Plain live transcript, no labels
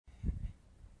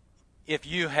If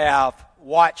you have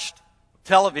watched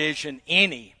television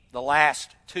the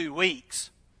last 2 weeks,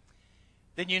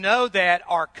 then you know that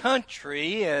our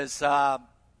country is about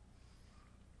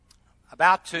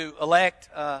to elect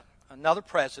another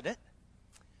president.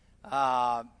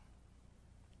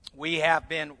 We have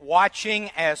been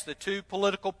watching as the two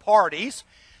political parties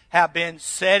have been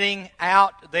setting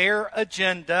out their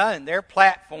agenda and their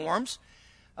platforms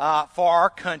for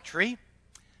our country.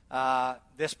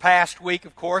 This past week,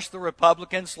 of course, the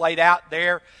Republicans laid out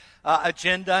their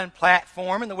agenda and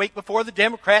platform, and the week before the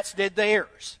Democrats did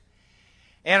theirs.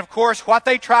 And of course, what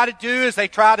they try to do is they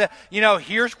try to,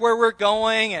 here's where we're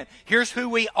going, and here's who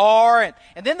we are, and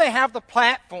then they have the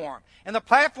platform. And the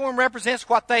platform represents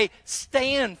what they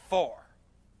stand for.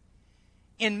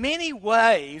 In many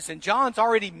ways, and John's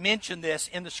already mentioned this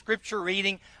in the scripture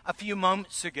reading a few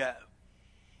moments ago,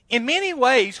 in many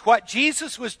ways, what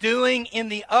Jesus was doing in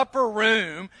the upper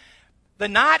room the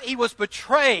night he was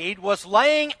betrayed was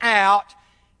laying out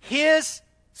his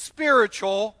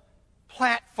spiritual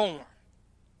platform.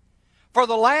 For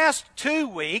the last 2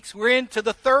 weeks, we're into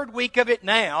the third week of it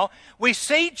now, we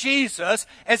see Jesus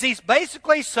as he's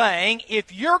basically saying,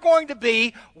 if you're going to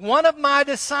be one of my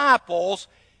disciples,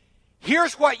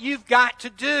 here's what you've got to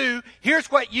do,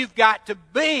 here's what you've got to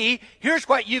be, here's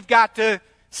what you've got to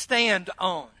stand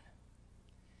on.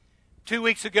 2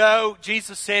 weeks ago,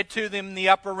 Jesus said to them in the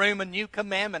upper room, a new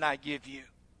commandment I give you.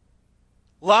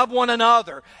 Love one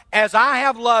another. As I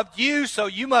have loved you, so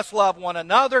you must love one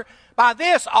another. By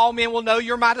this, all men will know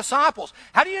you're my disciples.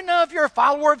 How do you know if you're a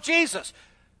follower of Jesus?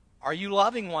 Are you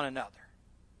loving one another?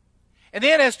 And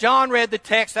then as John read the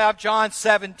text out of John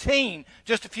 17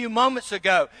 just a few moments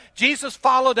ago, Jesus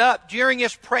followed up during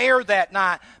his prayer that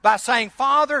night by saying,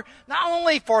 Father, not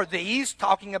only for these,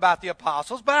 talking about the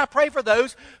apostles, but I pray for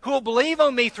those who will believe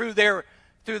on me through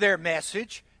their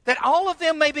message, that all of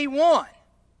them may be one.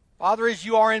 Father, as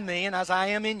you are in me and as I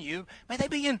am in you, may they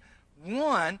be in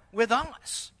one with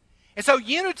us. And so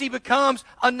unity becomes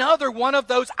another one of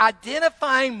those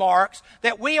identifying marks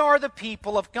that we are the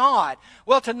people of God.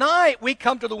 Well, tonight we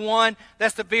come to the one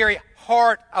that's the very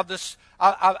heart of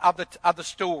the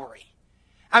story.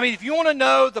 I mean, if you want to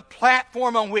know the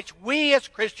platform on which we as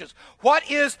Christians,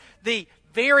 what is the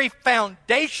very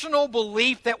foundational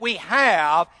belief that we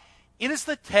have, it is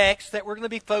the text that we're going to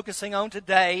be focusing on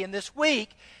today and this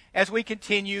week as we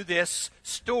continue this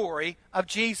story of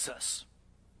Jesus.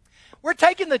 We're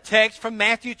taking the text from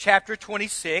Matthew chapter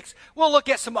 26. We'll look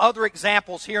at some other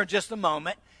examples here in just a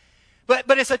moment. But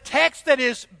it's a text that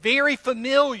is very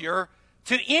familiar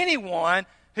to anyone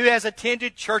who has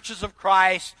attended churches of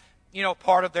Christ,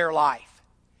 part of their life.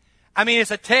 I mean, it's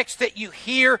a text that you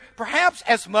hear perhaps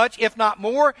as much, if not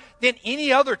more, than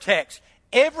any other text.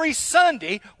 Every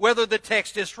Sunday, whether the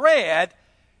text is read,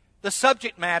 the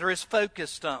subject matter is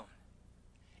focused on.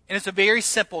 And it's a very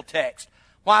simple text.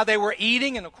 While they were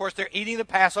eating, and of course they're eating the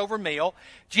Passover meal,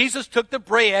 Jesus took the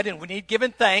bread, and when he'd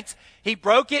given thanks, he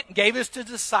broke it and gave it to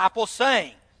the disciples,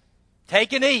 saying,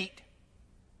 take and eat.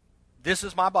 This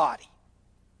is my body.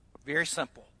 Very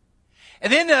simple.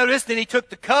 And then notice that he took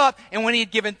the cup, and when he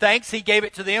had given thanks, he gave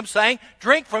it to them, saying,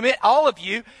 drink from it, all of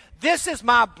you. This is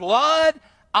my blood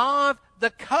of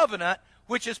the covenant,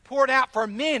 which is poured out for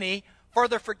many for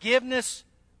the forgiveness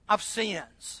of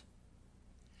sins.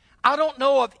 I don't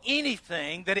know of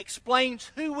anything that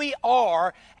explains who we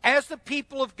are as the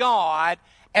people of God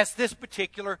as this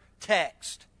particular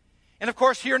text. And of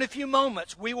course, here in a few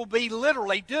moments, we will be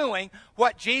literally doing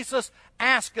what Jesus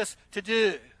asked us to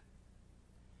do.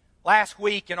 Last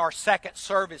week in our second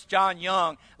service, John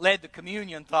Young led the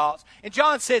communion thoughts. And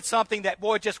John said something that,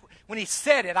 when he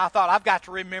said it, I thought, I've got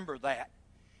to remember that.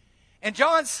 And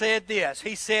John said this.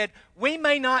 He said, we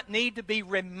may not need to be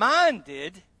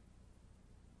reminded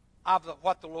of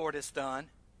what the Lord has done,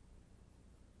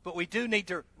 but we do need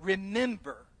to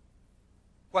remember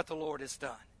what the Lord has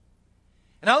done.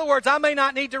 In other words, I may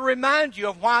not need to remind you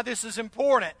of why this is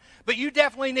important, but you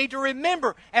definitely need to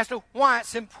remember as to why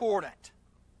it's important.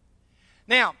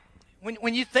 Now,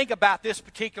 when you think about this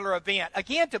particular event,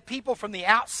 again, to people from the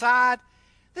outside,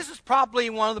 this is probably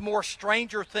one of the more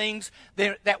stranger things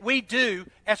that we do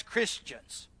as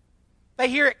Christians. They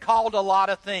hear it called a lot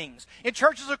of things. In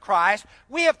churches of Christ,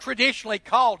 we have traditionally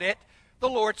called it the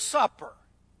Lord's Supper.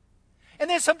 And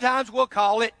then sometimes we'll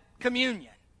call it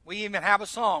communion. We even have a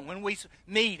song, when we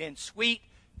meet in sweet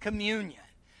communion.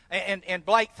 And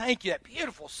Blake, thank you, that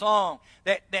beautiful song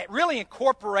that really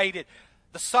incorporated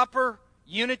the supper,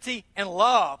 unity, and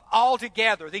love all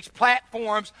together, these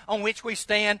platforms on which we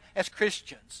stand as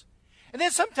Christians. And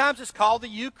then sometimes it's called the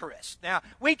Eucharist. Now,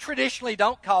 we traditionally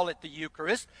don't call it the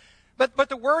Eucharist, But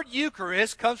the word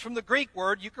Eucharist comes from the Greek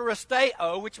word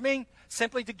Eucharisteo, which means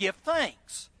simply to give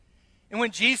thanks. And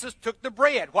when Jesus took the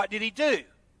bread, what did he do?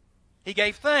 He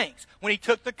gave thanks. When he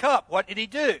took the cup, what did he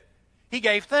do? He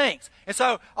gave thanks. And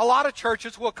so a lot of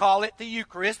churches will call it the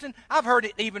Eucharist, and I've heard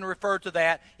it even referred to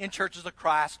that in Churches of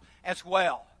Christ as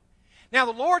well. Now,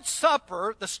 the Lord's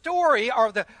Supper, the story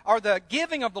or the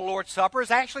giving of the Lord's Supper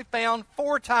is actually found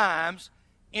 4 times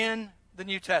in the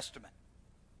New Testament.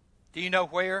 Do you know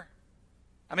where?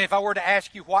 I mean, if I were to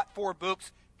ask you what 4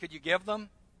 books, could you give them?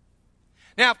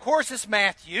 Now, of course, it's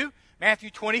Matthew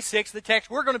 26, the text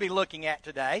we're going to be looking at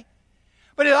today.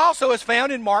 But it also is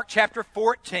found in Mark chapter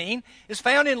 14. It's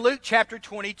found in Luke chapter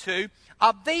 22.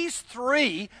 Of these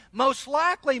 3, most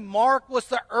likely Mark was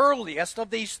the earliest of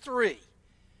these 3.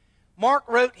 Mark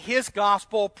wrote his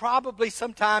gospel probably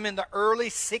sometime in the early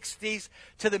 60s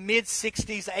to the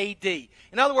mid-60s A.D.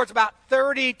 In other words, about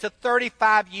 30 to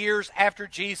 35 years after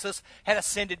Jesus had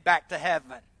ascended back to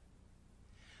heaven.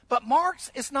 But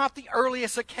Mark's is not the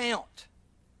earliest account.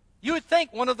 You would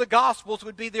think one of the Gospels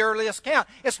would be the earliest account.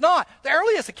 It's not. The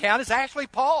earliest account is actually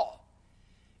Paul.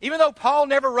 Even though Paul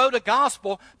never wrote a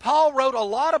gospel, Paul wrote a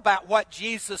lot about what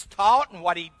Jesus taught and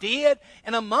what he did,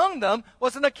 and among them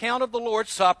was an account of the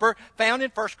Lord's Supper found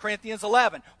in 1 Corinthians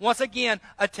 11. Once again,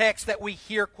 a text that we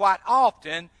hear quite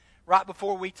often right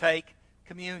before we take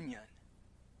communion.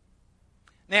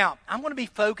 Now, I'm going to be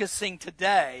focusing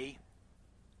today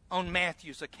on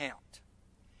Matthew's account.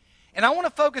 And I want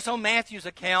to focus on Matthew's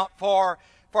account for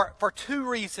 2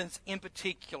 reasons in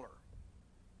particular.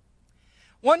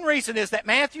 One reason is that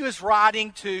Matthew is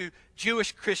writing to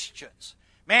Jewish Christians.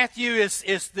 Matthew is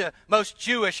the most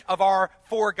Jewish of our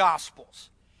 4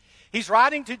 Gospels. He's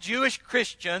writing to Jewish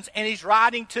Christians and he's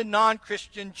writing to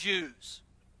non-Christian Jews.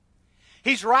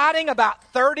 He's writing about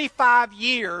 35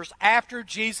 years after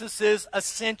Jesus'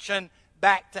 ascension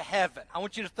back to heaven. I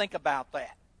want you to think about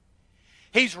that.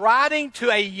 He's writing to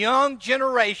a young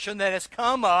generation that has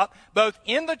come up both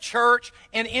in the church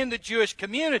and in the Jewish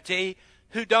community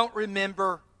who don't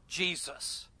remember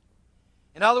Jesus.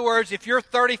 In other words, if you're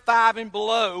 35 and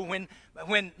below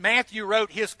when Matthew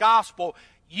wrote his gospel,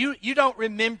 you don't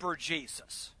remember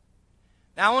Jesus.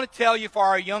 Now I want to tell you, for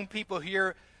our young people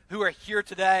here who are here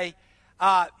today,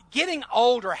 getting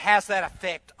older has that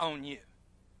effect on you.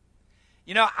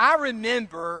 You know, I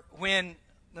remember when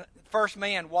the first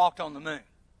man walked on the moon.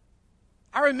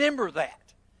 I remember that.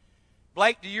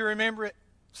 Blake, do you remember it?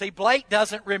 See, Blake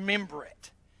doesn't remember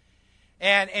it.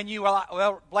 And you are like,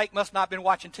 well, Blake must not have been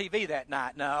watching TV that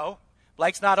night. No,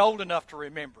 Blake's not old enough to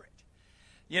remember it.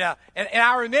 You know, and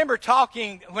I remember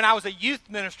talking when I was a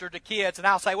youth minister to kids, and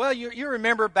I'll say, well, you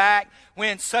remember back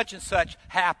when such and such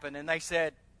happened? And they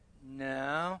said,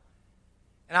 no.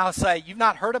 And I'll say, you've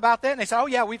not heard about that? And they say, oh,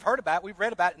 yeah, we've heard about it. We've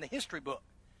read about it in the history book.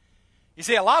 You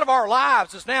see, a lot of our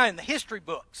lives is now in the history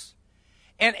books.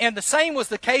 And the same was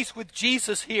the case with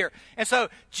Jesus here. And so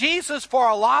Jesus, for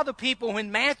a lot of the people,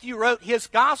 when Matthew wrote his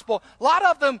gospel, a lot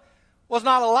of them was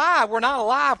not alive. Were not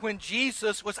alive when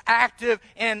Jesus was active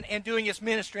and doing his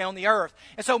ministry on the earth.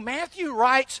 And so Matthew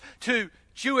writes to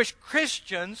Jewish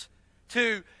Christians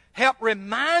to help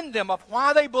remind them of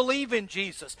why they believe in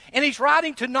Jesus. And he's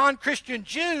writing to non-Christian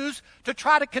Jews to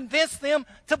try to convince them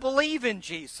to believe in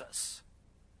Jesus.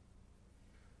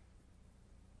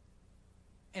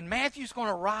 And Matthew's going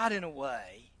to write in a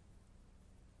way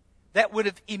that would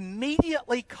have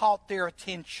immediately caught their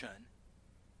attention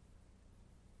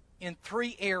in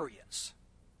 3 areas.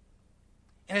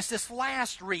 And it's this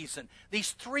last reason,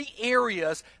 these 3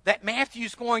 areas that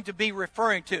Matthew's going to be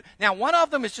referring to. Now, one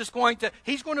of them is he's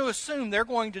going to assume they're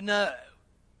going to know.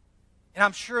 And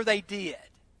I'm sure they did.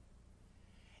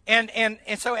 And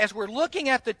so as we're looking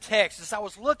at the text, as I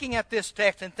was looking at this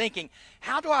text and thinking,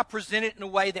 how do I present it in a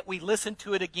way that we listen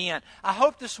to it again? I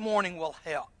hope this morning will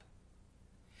help.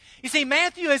 You see,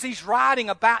 Matthew, as he's writing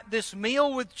about this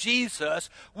meal with Jesus,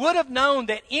 would have known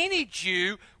that any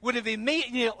Jew would have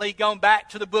immediately gone back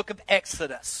to the book of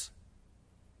Exodus.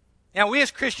 Now, we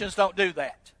as Christians don't do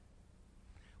that.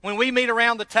 When we meet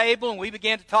around the table and we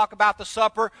begin to talk about the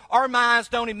supper, our minds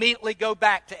don't immediately go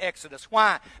back to Exodus.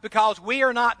 Why? Because we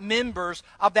are not members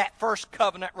of that first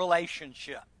covenant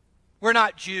relationship. We're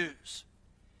not Jews.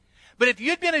 But if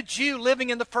you'd been a Jew living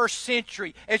in the first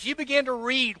century, as you began to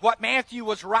read what Matthew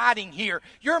was writing here,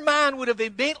 your mind would have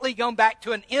immediately gone back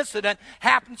to an incident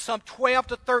happened some 12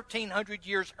 to 1300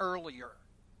 years earlier.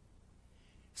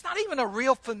 It's not even a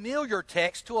real familiar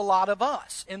text to a lot of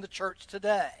us in the church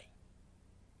today.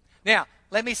 Now,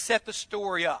 let me set the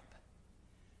story up.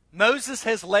 Moses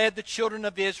has led the children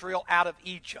of Israel out of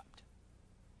Egypt.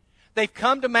 They've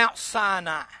come to Mount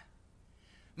Sinai.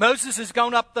 Moses has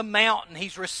gone up the mountain.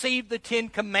 He's received the 10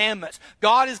 Commandments.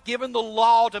 God has given the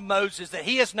law to Moses that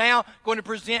he is now going to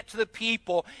present to the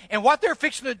people. And what they're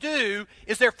fixing to do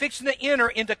is they're fixing to enter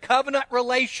into covenant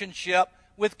relationship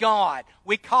with God.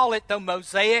 We call it the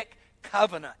Mosaic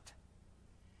Covenant.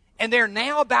 And they're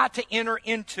now about to enter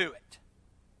into it.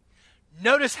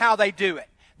 Notice how they do it.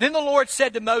 Then the Lord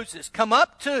said to Moses, come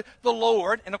up to the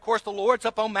Lord, and of course the Lord's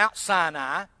up on Mount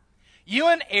Sinai. You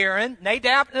and Aaron,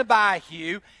 Nadab and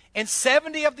Abihu, and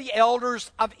 70 of the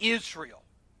elders of Israel,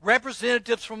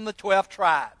 representatives from the 12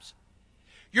 tribes.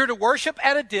 You're to worship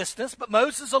at a distance, but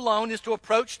Moses alone is to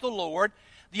approach the Lord.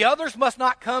 The others must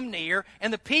not come near,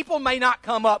 and the people may not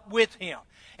come up with him.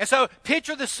 And so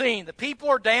picture the scene. The people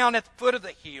are down at the foot of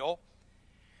the hill.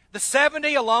 The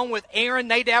 70, along with Aaron,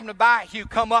 Nadab, and Abihu,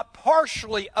 come up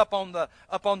partially up on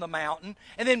the mountain.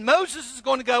 And then Moses is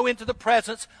going to go into the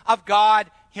presence of God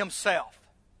himself.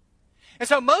 And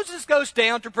so Moses goes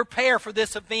down to prepare for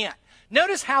this event.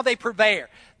 Notice how they prepare.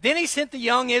 Then he sent the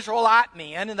young Israelite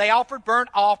men, and they offered burnt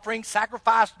offerings,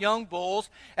 sacrificed young bulls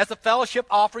as the fellowship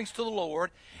offerings to the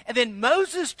Lord. And then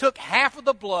Moses took half of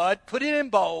the blood, put it in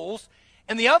bowls,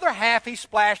 and the other half he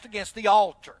splashed against the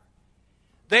altar.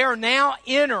 They are now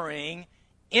entering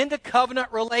into covenant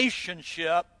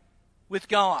relationship with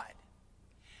God.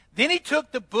 Then he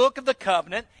took the book of the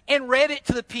covenant and read it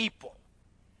to the people.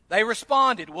 They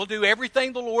responded, we'll do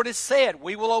everything the Lord has said.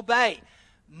 We will obey.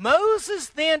 Moses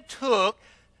then took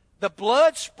the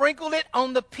blood, sprinkled it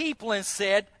on the people, and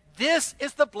said, this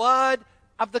is the blood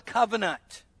of the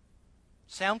covenant.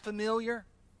 Sound familiar?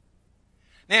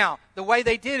 Now, the way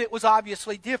they did it was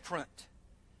obviously different.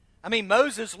 I mean,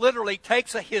 Moses literally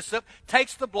takes a hyssop,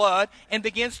 takes the blood, and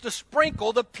begins to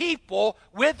sprinkle the people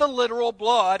with the literal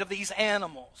blood of these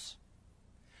animals.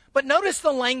 But notice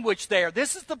the language there.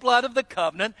 This is the blood of the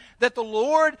covenant that the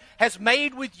Lord has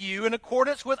made with you in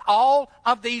accordance with all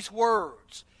of these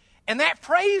words. And that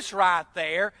phrase right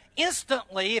there,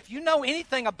 instantly, if you know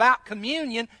anything about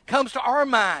communion, comes to our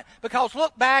mind. Because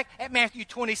look back at Matthew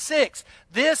 26.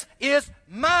 This is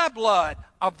my blood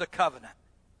of the covenant.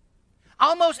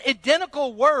 Almost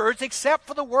identical words except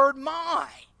for the word my.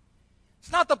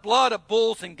 It's not the blood of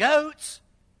bulls and goats.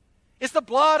 It's the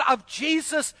blood of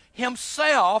Jesus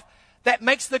himself that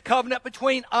makes the covenant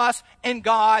between us and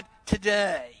God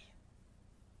today.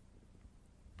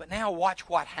 But now watch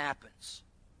what happens.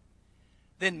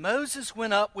 Then Moses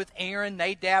went up with Aaron,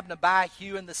 Nadab, and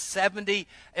Abihu, and the 70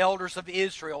 elders of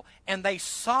Israel, and they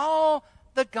saw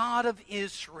the God of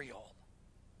Israel.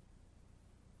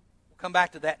 We'll come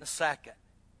back to that in a second.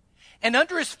 And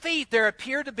under his feet there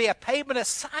appeared to be a pavement of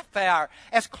sapphire,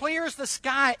 as clear as the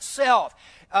sky itself.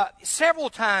 Several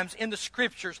times in the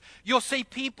Scriptures, you'll see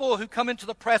people who come into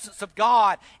the presence of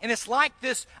God, and it's like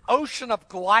this ocean of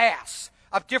glass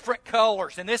of different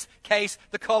colors. In this case,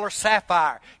 the color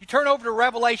sapphire. You turn over to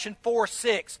Revelation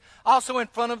 4:6. Also in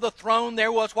front of the throne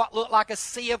there was what looked like a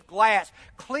sea of glass,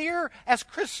 clear as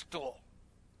crystal.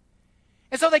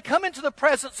 And so they come into the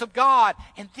presence of God,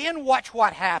 and then watch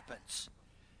what happens.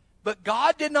 But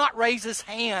God did not raise his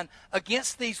hand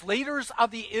against these leaders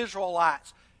of the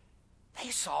Israelites.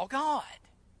 They saw God.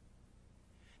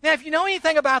 Now, if you know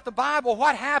anything about the Bible,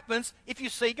 what happens if you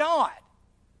see God?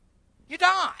 You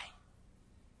die.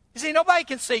 You see, nobody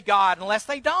can see God unless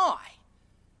they die.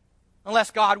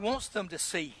 Unless God wants them to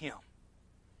see him.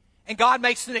 And God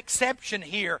makes an exception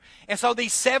here. And so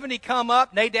these 70 come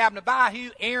up, Nadab and Abihu,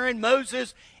 Aaron,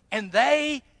 Moses, and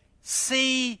they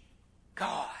see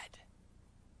God.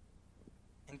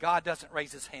 And God doesn't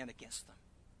raise his hand against them.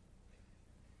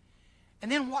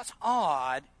 And then what's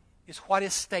odd is what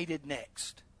is stated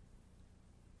next.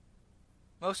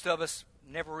 Most of us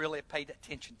never really paid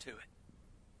attention to it.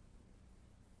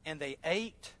 And they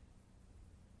ate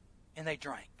and they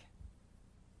drank.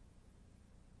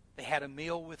 They had a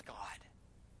meal with God.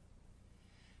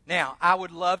 Now, I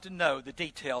would love to know the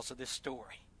details of this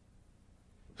story.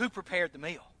 Who prepared the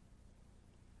meal?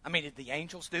 I mean, did the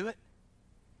angels do it?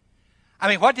 I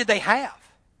mean, what did they have?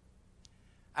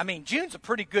 I mean, June's a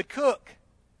pretty good cook.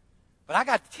 But I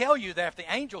got to tell you that if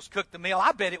the angels cooked the meal,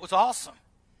 I bet it was awesome.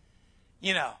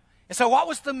 You know. And so what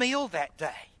was the meal that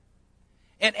day?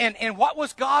 And what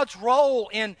was God's role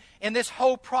in this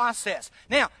whole process?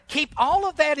 Now, keep all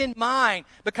of that in mind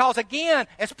because, again,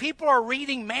 as people are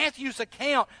reading Matthew's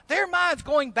account, their mind's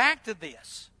going back to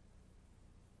this.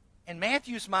 And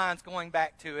Matthew's mind's going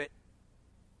back to it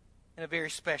in a very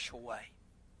special way.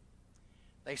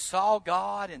 They saw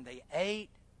God and they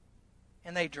ate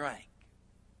and they drank.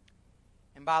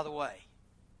 And by the way,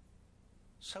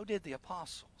 so did the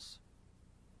apostles.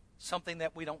 Something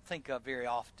that we don't think of very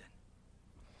often.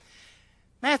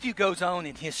 Matthew goes on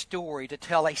in his story to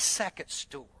tell a second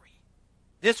story.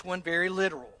 This one very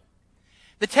literal.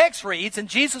 The text reads, and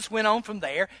Jesus went on from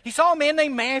there. He saw a man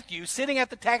named Matthew sitting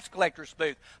at the tax collector's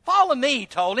booth. "Follow me," he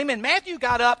told him, and Matthew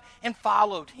got up and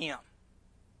followed him.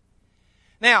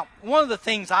 Now, one of the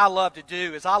things I love to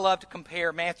do is I love to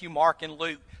compare Matthew, Mark, and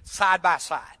Luke side by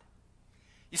side.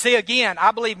 You see, again, I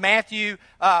believe Matthew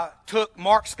took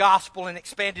Mark's gospel and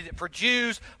expanded it for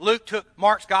Jews. Luke took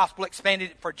Mark's gospel, expanded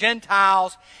it for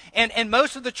Gentiles. And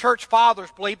most of the church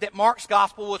fathers believe that Mark's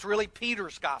gospel was really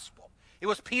Peter's gospel. It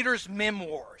was Peter's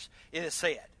memoirs, it is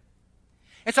said.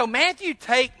 And so Matthew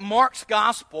takes Mark's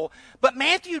gospel, but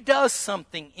Matthew does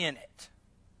something in it.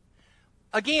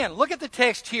 Again, look at the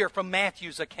text here from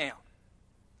Matthew's account.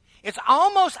 It's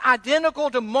almost identical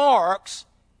to Mark's,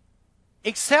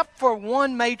 except for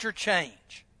one major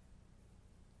change.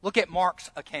 Look at Mark's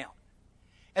account.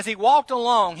 As he walked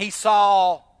along, he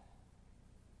saw,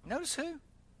 notice who?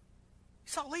 He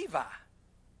saw Levi,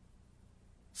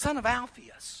 son of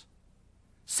Alphaeus,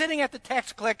 sitting at the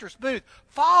tax collector's booth.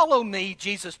 "Follow me,"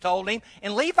 Jesus told him,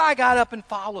 and Levi got up and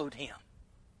followed him.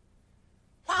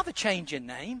 Why the change in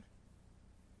name?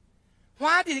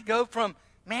 Why did it go from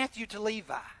Matthew to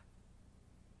Levi?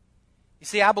 You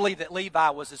see, I believe that Levi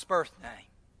was his birth name.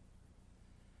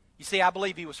 You see, I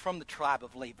believe he was from the tribe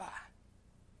of Levi.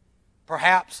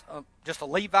 Perhaps just a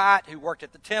Levite who worked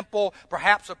at the temple,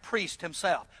 perhaps a priest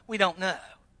himself. We don't know.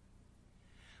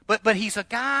 But he's a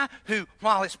guy who,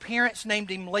 while his parents named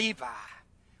him Levi,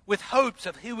 with hopes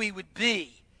of who he would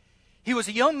be, he was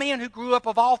a young man who grew up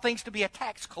of all things to be a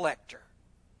tax collector.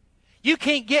 You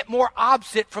can't get more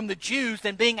opposite from the Jews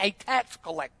than being a tax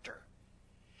collector.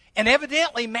 And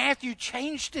evidently Matthew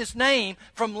changed his name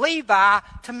from Levi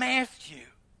to Matthew.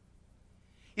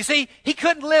 You see, he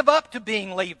couldn't live up to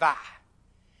being Levi.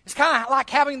 It's kind of like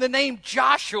having the name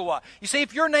Joshua. You see,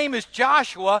 if your name is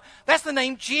Joshua, that's the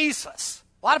name Jesus.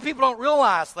 A lot of people don't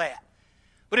realize that.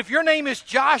 But if your name is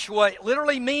Joshua, it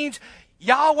literally means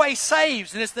Yahweh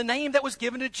saves, and it's the name that was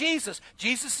given to Jesus.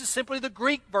 Jesus is simply the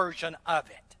Greek version of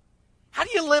it. How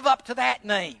do you live up to that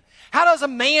name? How does a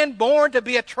man born to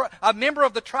be a member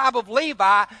of the tribe of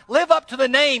Levi live up to the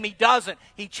name? He doesn't.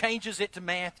 He changes it to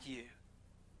Matthew.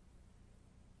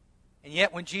 And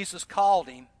yet when Jesus called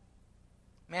him,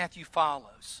 Matthew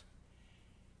follows.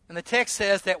 And the text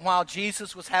says that while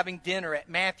Jesus was having dinner at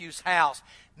Matthew's house,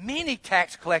 many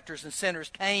tax collectors and sinners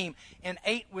came and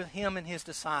ate with him and his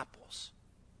disciples.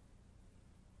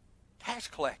 Tax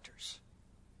collectors,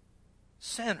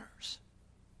 sinners,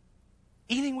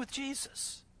 eating with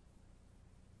Jesus.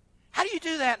 How do you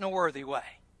do that in a worthy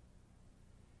way?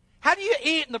 How do you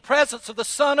eat in the presence of the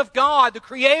Son of God, the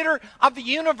Creator of the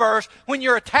universe, when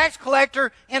you're a tax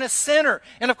collector and a sinner?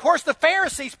 And of course the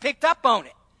Pharisees picked up on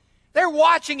it. They're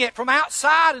watching it from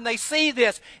outside and they see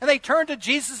this and they turn to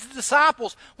Jesus'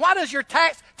 disciples. Why does your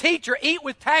tax teacher eat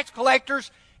with tax collectors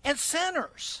and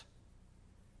sinners?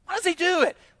 Why does he do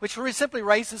it? Which simply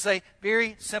raises a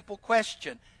very simple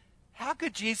question. How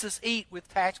could Jesus eat with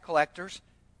tax collectors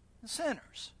and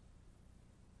sinners?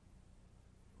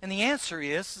 And the answer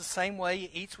is the same way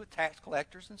he eats with tax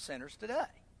collectors and sinners today.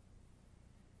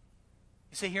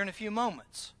 You see, here in a few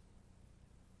moments,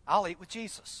 I'll eat with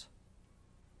Jesus.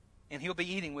 And he'll be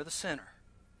eating with a sinner.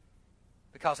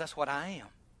 Because that's what I am.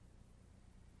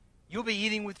 You'll be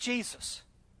eating with Jesus.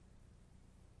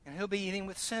 And he'll be eating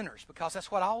with sinners. Because that's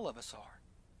what all of us are.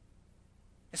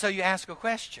 And so you ask a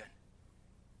question.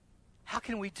 How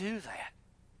can we do that?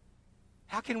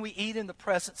 How can we eat in the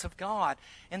presence of God?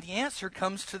 And the answer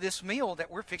comes to this meal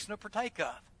that we're fixing to partake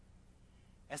of.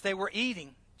 As they were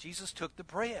eating, Jesus took the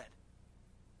bread,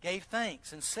 gave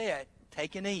thanks, and said,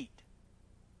 "Take and eat.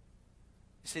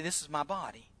 You see, this is my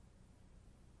body."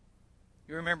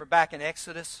 You remember back in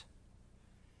Exodus,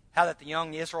 how that the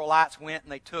young Israelites went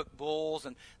and they took bulls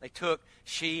and they took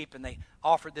sheep and they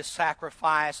offered this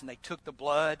sacrifice and they took the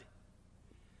blood.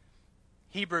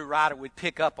 Hebrew writer would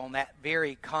pick up on that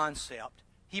very concept.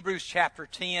 Hebrews chapter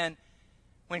 10,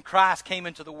 when Christ came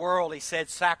into the world, he said,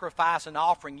 "Sacrifice and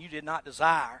offering you did not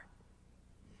desire,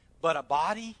 but a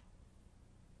body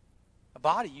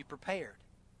you prepared."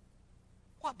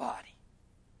 What body?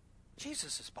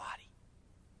 Jesus' body.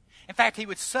 In fact, he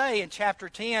would say in chapter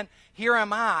 10, "Here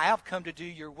am I have come to do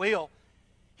your will."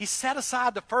 He set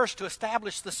aside the first to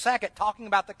establish the second, talking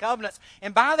about the covenants.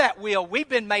 And by that will, we've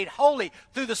been made holy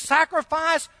through the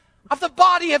sacrifice of the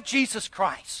body of Jesus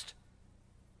Christ.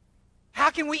 How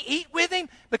can we eat with him?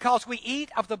 Because we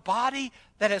eat of the body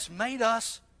that has made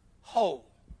us whole.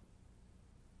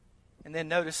 And then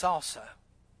notice also,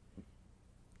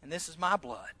 and this is my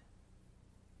blood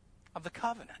of the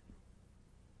covenant,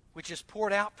 which is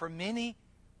poured out for many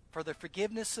for the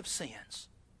forgiveness of sins.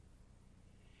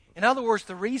 In other words,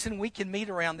 the reason we can meet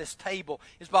around this table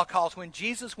is because when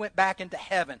Jesus went back into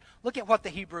heaven, look at what the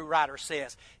Hebrew writer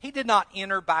says. He did not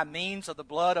enter by means of the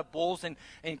blood of bulls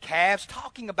and calves,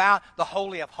 talking about the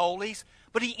Holy of Holies,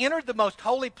 but he entered the most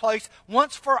holy place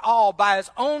once for all by his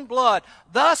own blood,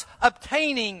 thus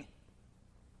obtaining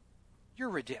your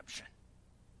redemption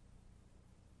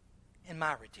and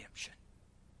my redemption.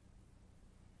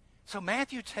 So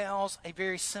Matthew tells a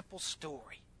very simple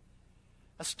story.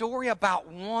 A story about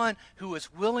one who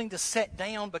was willing to sit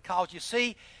down because, you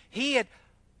see, he had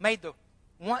made the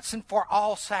once and for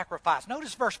all sacrifice.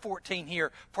 Notice verse 14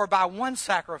 here. For by one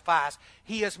sacrifice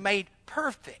he has made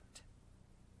perfect.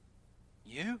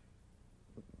 You,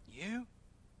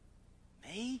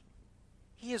 me.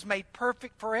 He has made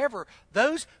perfect forever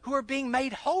those who are being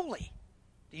made holy.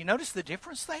 Do you notice the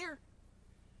difference there?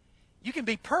 You can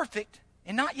be perfect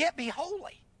and not yet be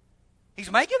holy.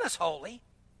 He's making us holy.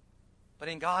 But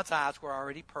in God's eyes, we're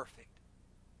already perfect.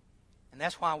 And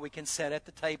that's why we can sit at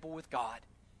the table with God,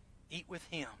 eat with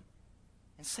Him,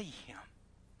 and see Him.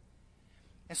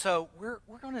 And so we're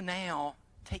going to now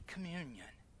take communion.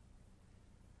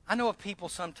 I know of people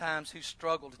sometimes who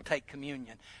struggle to take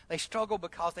communion. They struggle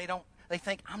because they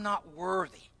think, I'm not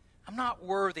worthy. I'm not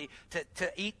worthy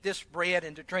to eat this bread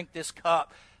and to drink this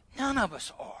cup. None of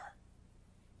us are.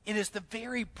 It is the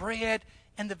very bread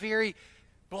and the very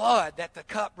blood that the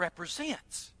cup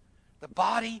represents, the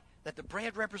body that the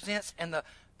bread represents, and the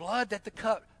blood that the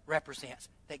cup represents,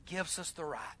 that gives us the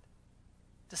right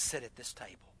to sit at this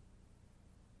table.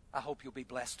 I hope you'll be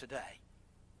blessed today.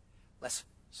 Let's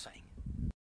sing.